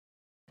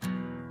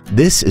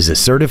This is a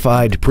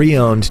certified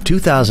pre-owned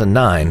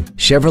 2009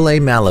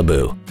 Chevrolet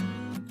Malibu.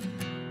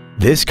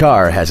 This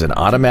car has an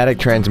automatic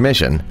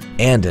transmission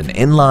and an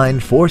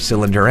inline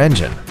 4-cylinder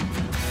engine.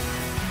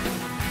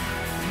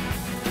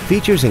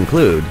 Features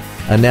include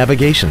a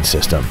navigation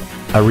system,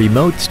 a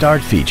remote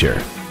start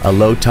feature, a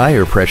low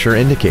tire pressure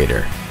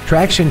indicator,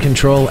 traction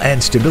control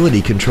and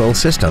stability control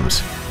systems,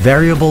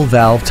 variable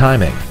valve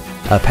timing,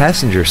 a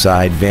passenger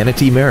side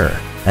vanity mirror,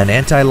 an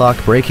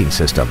anti-lock braking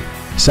system,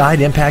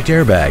 side impact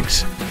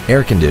airbags,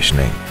 air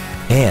conditioning,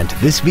 and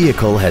this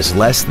vehicle has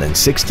less than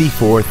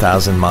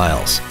 64,000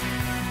 miles.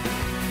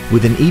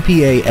 With an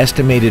EPA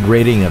estimated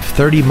rating of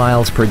 30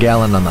 miles per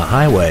gallon on the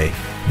highway,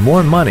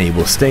 more money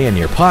will stay in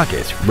your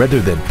pocket rather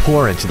than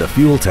pour into the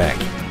fuel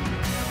tank.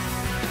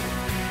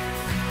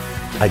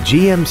 A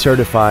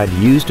GM-certified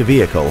used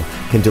vehicle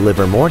can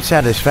deliver more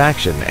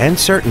satisfaction and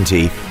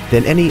certainty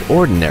than any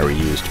ordinary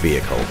used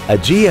vehicle. A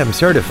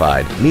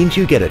GM-certified means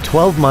you get a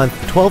 12-month,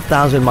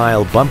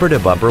 12,000-mile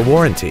bumper-to-bumper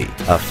warranty,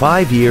 a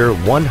 5-year,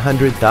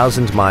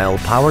 100,000-mile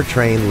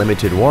powertrain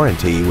limited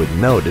warranty with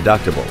no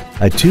deductible,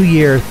 a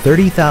 2-year,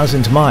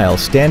 30,000-mile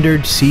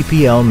standard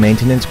CPL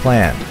maintenance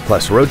plan,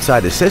 plus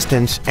roadside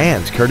assistance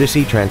and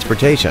courtesy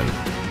transportation.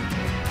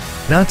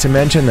 Not to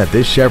mention that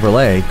this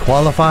Chevrolet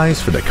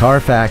qualifies for the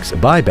Carfax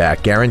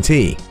buyback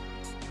guarantee.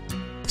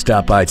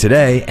 Stop by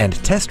today and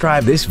test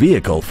drive this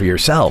vehicle for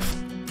yourself.